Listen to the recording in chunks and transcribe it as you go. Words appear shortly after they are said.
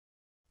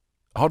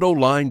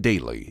AutoLine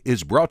Daily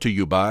is brought to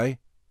you by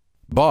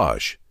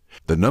Bosch.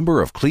 The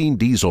number of clean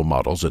diesel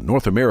models in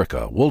North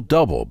America will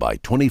double by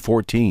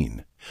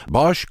 2014.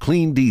 Bosch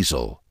Clean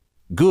Diesel.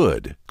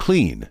 Good,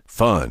 clean,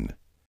 fun.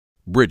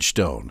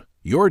 Bridgestone.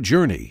 Your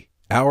journey,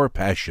 our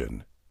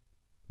passion.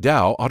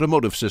 Dow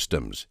Automotive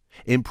Systems.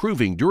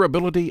 Improving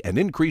durability and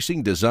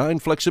increasing design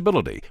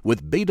flexibility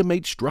with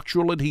Betamate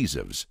structural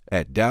adhesives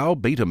at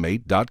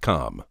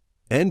dowbetamate.com.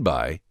 And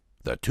by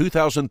the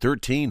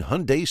 2013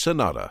 Hyundai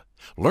Sonata.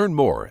 Learn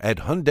more at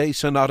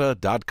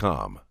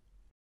HyundaiSonata.com.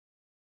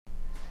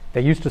 They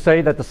used to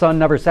say that the sun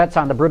never sets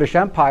on the British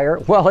Empire.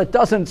 Well, it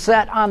doesn't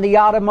set on the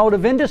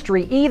automotive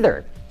industry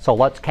either. So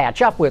let's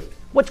catch up with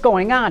what's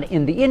going on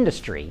in the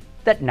industry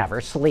that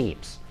never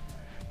sleeps.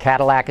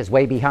 Cadillac is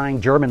way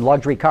behind German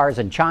luxury cars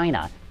in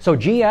China, so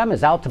GM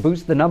is out to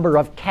boost the number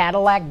of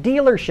Cadillac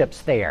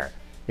dealerships there.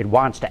 It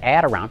wants to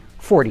add around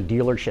 40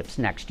 dealerships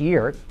next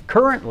year.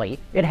 Currently,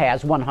 it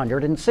has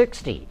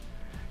 160.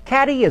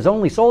 Caddy has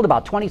only sold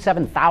about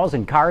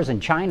 27,000 cars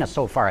in China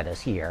so far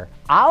this year.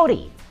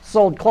 Audi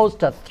sold close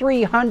to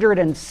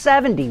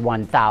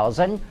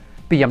 371,000,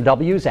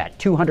 BMW's at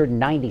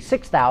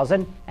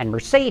 296,000, and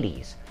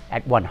Mercedes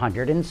at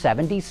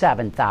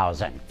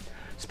 177,000.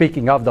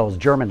 Speaking of those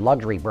German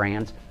luxury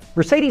brands,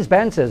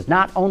 Mercedes-Benz is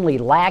not only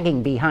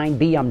lagging behind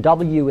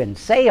BMW in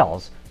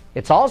sales,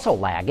 it's also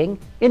lagging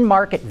in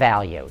market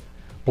value.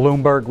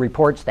 Bloomberg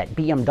reports that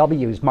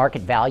BMW's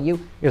market value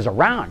is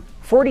around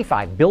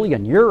 45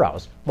 billion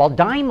euros, while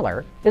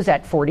Daimler is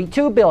at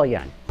 42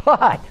 billion.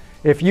 But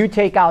if you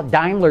take out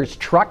Daimler's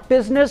truck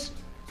business,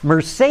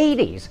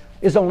 Mercedes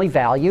is only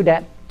valued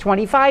at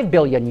 25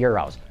 billion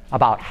euros,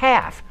 about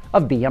half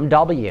of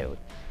BMW.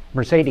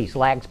 Mercedes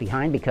lags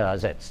behind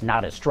because it's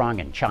not as strong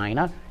in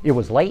China. It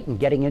was late in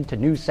getting into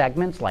new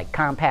segments like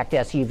compact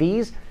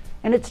SUVs,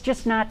 and it's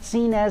just not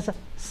seen as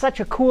such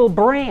a cool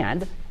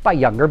brand by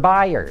younger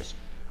buyers.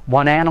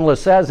 One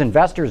analyst says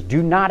investors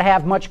do not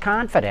have much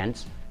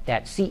confidence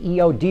that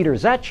CEO Dieter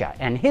Zetsche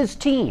and his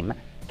team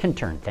can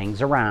turn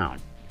things around.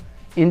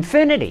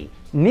 Infiniti,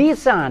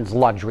 Nissan's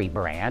luxury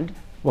brand,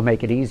 will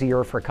make it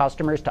easier for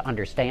customers to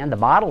understand the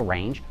model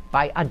range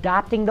by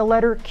adopting the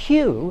letter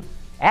Q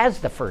as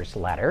the first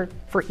letter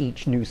for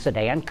each new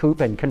sedan,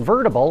 coupe, and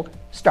convertible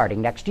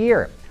starting next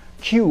year.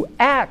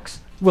 QX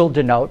will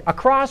denote a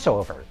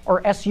crossover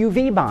or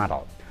SUV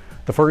model.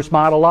 The first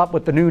model up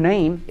with the new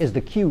name is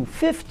the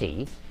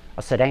Q50,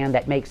 a sedan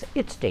that makes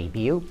its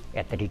debut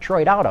at the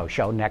Detroit Auto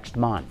Show next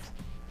month.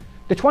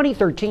 The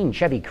 2013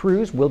 Chevy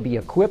Cruze will be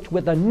equipped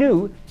with a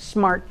new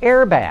smart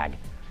airbag.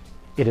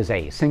 It is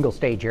a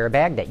single-stage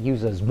airbag that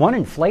uses one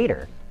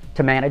inflator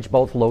to manage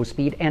both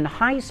low-speed and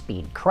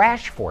high-speed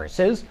crash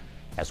forces,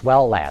 as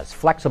well as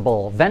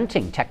flexible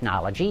venting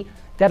technology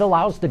that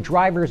allows the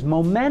driver's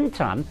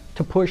momentum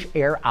to push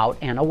air out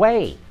and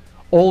away.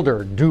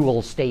 Older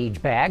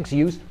dual-stage bags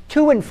use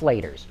two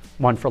inflators,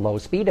 one for low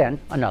speed and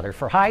another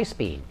for high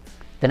speed.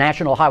 The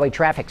National Highway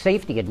Traffic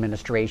Safety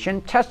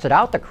Administration tested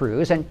out the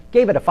Cruze and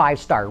gave it a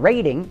 5-star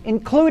rating,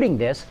 including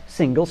this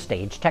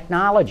single-stage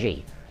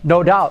technology.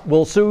 No doubt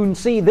we'll soon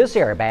see this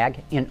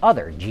airbag in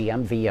other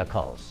GM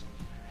vehicles.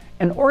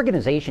 An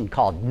organization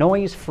called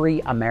Noise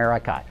Free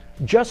America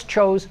just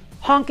chose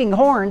honking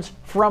horns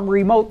from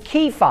remote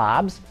key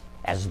fobs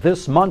as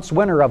this month's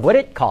winner of what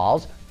it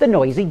calls the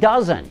Noisy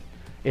Dozen.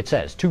 It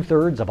says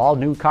 2/3 of all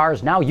new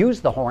cars now use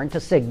the horn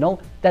to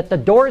signal that the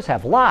doors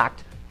have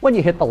locked when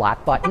you hit the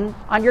lock button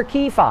on your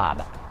key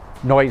fob.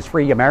 Noise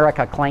Free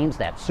America claims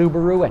that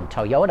Subaru and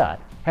Toyota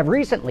have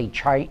recently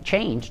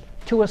changed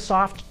to a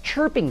soft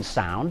chirping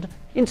sound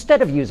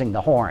instead of using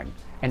the horn,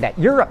 and that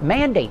Europe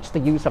mandates the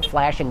use of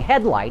flashing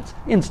headlights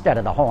instead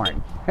of the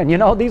horn. And you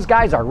know, these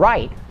guys are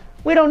right.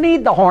 We don't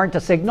need the horn to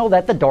signal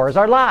that the doors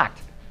are locked.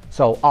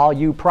 So all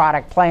you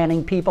product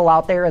planning people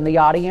out there in the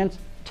audience,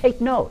 take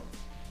note.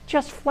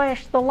 Just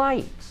flash the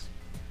lights.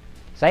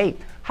 Say,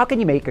 how can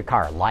you make a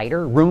car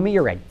lighter,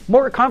 roomier, and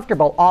more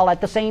comfortable all at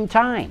the same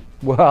time?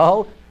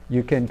 Well,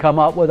 you can come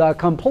up with a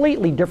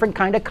completely different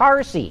kind of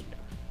car seat.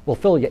 We'll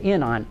fill you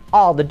in on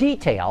all the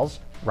details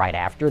right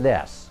after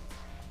this.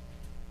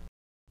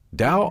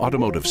 Dow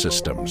Automotive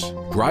Systems,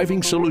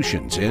 driving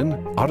solutions in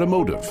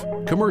automotive,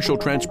 commercial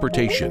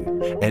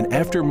transportation, and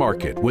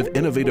aftermarket with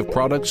innovative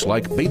products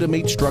like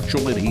Betamate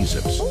structural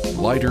adhesives.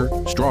 Lighter,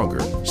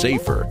 stronger,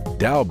 safer.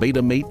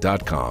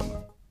 DowBetamate.com.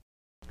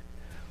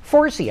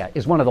 Faurecia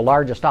is one of the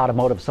largest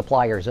automotive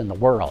suppliers in the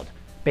world.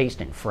 Based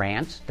in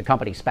France, the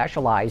company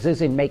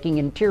specializes in making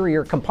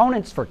interior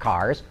components for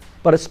cars,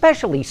 but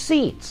especially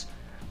seats.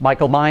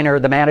 Michael Miner,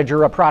 the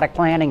manager of product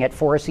planning at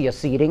Faurecia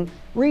Seating,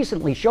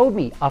 recently showed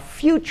me a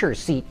future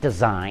seat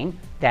design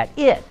that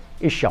it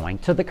is showing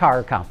to the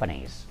car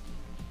companies.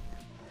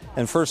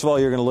 And first of all,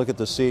 you're going to look at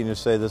the seat and you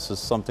say, this is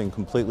something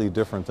completely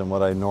different than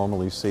what I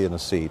normally see in a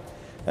seat.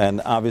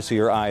 And obviously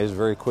your eye is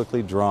very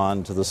quickly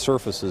drawn to the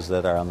surfaces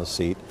that are on the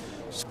seat,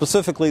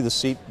 specifically the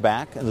seat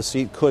back and the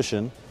seat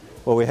cushion.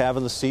 What we have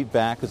in the seat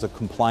back is a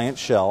compliant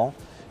shell,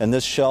 And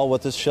this shell,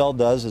 what this shell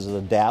does is it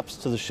adapts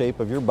to the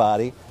shape of your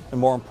body, and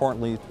more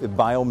importantly, it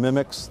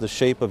biomimics the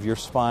shape of your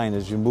spine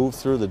as you move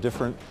through the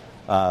different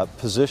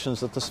positions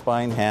that the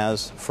spine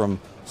has,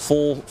 from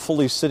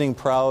fully sitting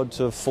proud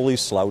to fully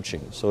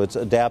slouching. So it's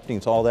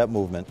adapting to all that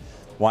movement.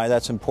 Why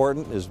that's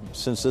important is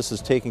since this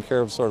is taking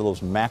care of sort of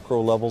those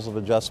macro levels of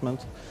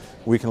adjustment,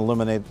 we can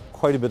eliminate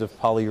quite a bit of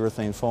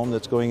polyurethane foam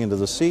that's going into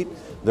the seat,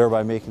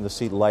 thereby making the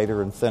seat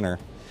lighter and thinner.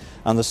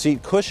 On the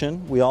seat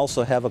cushion, we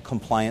also have a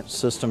compliant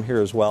system here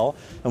as well.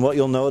 And what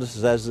you'll notice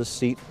is as this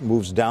seat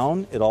moves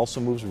down, it also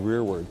moves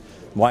rearward.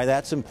 Why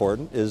that's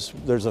important is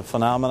there's a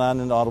phenomenon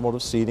in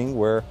automotive seating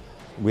where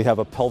we have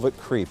a pelvic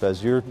creep.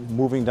 As you're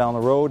moving down the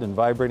road and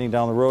vibrating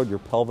down the road, your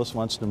pelvis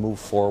wants to move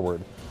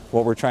forward.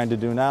 What we're trying to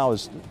do now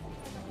is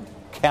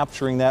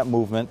capturing that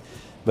movement,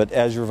 but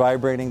as you're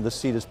vibrating, the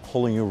seat is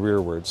pulling you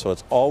rearward. So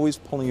it's always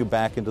pulling you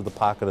back into the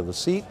pocket of the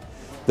seat.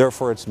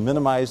 Therefore, it's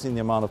minimizing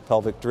the amount of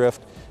pelvic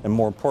drift, and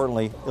more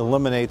importantly,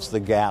 eliminates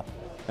the gap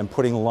and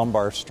putting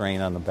lumbar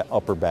strain on the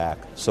upper back.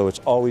 So it's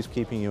always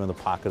keeping you in the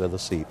pocket of the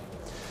seat.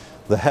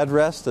 The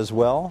headrest as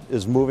well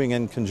is moving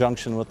in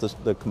conjunction with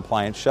the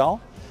compliant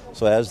shell.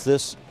 So as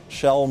this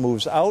shell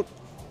moves out,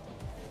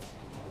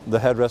 the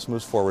headrest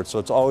moves forward. So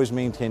it's always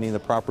maintaining the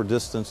proper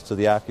distance to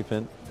the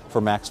occupant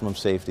for maximum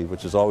safety,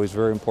 which is always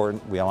very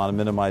important. We want to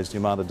minimize the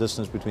amount of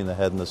distance between the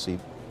head and the seat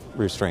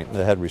restraint,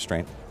 the head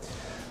restraint.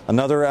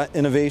 Another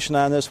innovation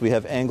on this, we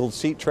have angled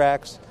seat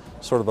tracks,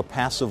 sort of a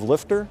passive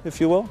lifter,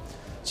 if you will.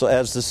 So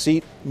as the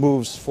seat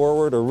moves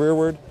forward or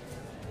rearward,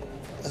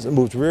 as it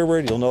moves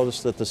rearward, you'll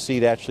notice that the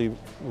seat actually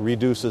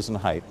reduces in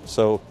height.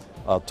 So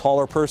a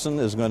taller person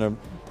is going to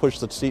push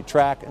the seat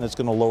track and it's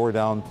going to lower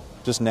down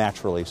just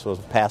naturally. So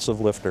it's a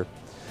passive lifter.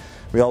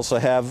 We also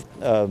have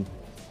a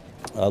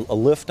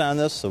lift on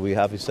this, so we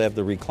obviously have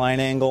the recline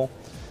angle.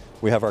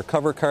 We have our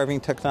cover carving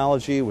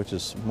technology, which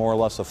is more or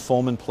less a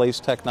foam in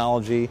place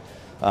technology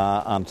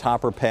on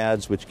topper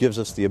pads, which gives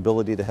us the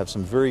ability to have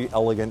some very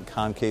elegant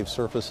concave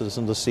surfaces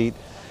in the seat.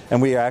 And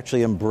we are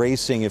actually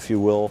embracing, if you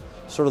will,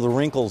 sort of the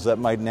wrinkles that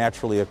might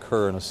naturally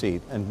occur in a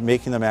seat and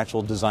making them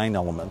actual design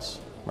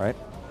elements, right?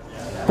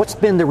 What's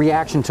been the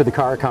reaction to the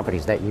car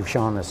companies that you've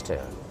shown this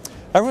to?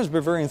 Everyone's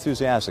been very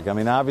enthusiastic. I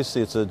mean,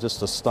 obviously it's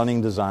just a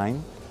stunning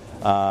design.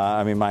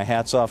 I mean, my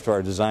hat's off to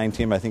our design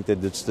team. I think they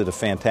did a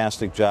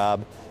fantastic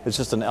job. It's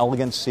just an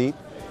elegant seat.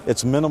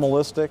 It's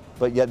minimalistic,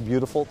 but yet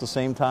beautiful at the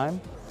same time.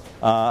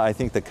 I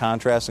think the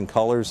contrast in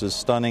colors is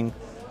stunning.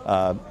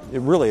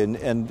 It really,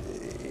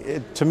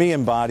 it, to me,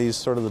 embodies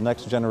sort of the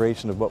next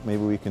generation of what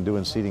maybe we can do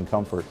in seating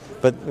comfort.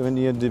 But when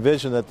you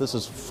envision that this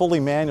is fully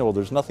manual,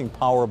 there's nothing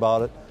power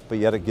about it, but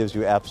yet it gives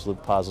you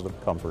absolute positive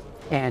comfort.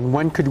 And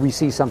when could we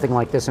see something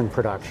like this in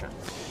production?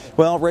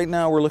 Well, right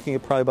now we're looking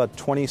at probably about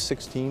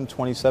 2016,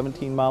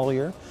 2017 model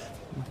year.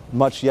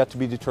 Much yet to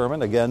be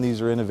determined. Again,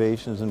 these are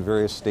innovations in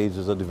various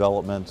stages of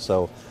development,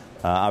 so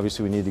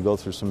obviously we need to go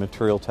through some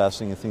material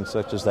testing and things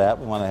such as that.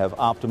 We want to have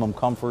optimum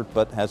comfort,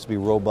 but it has to be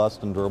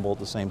robust and durable at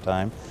the same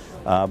time.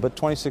 But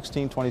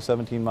 2016,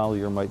 2017 model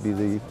year might be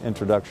the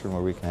introduction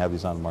where we can have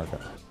these on the market.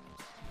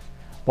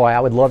 Boy, I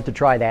would love to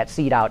try that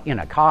seat out in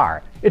a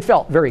car. It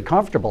felt very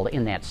comfortable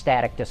in that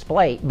static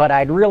display, but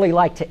I'd really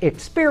like to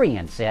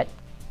experience it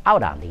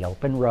out on the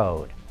open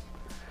road.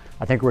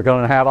 I think we're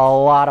going to have a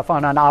lot of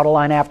fun on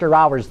Autoline After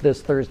Hours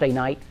this Thursday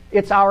night.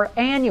 It's our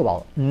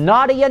annual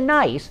Naughty and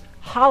Nice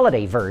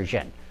holiday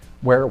version,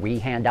 where we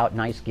hand out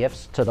nice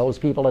gifts to those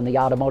people in the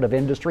automotive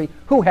industry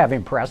who have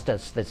impressed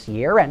us this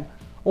year and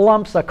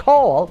lumps of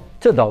coal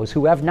to those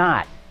who have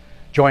not.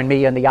 Join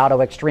me and the auto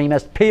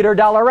extremist Peter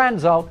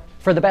DeLorenzo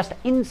for the best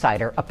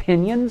insider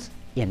opinions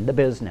in the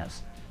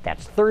business.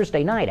 That's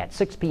Thursday night at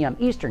 6 p.m.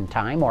 Eastern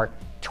Time or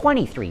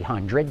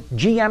 2300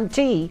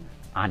 GMT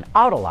on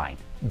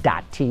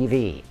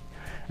Autoline.tv.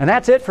 And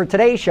that's it for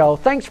today's show.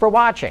 Thanks for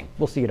watching.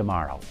 We'll see you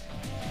tomorrow.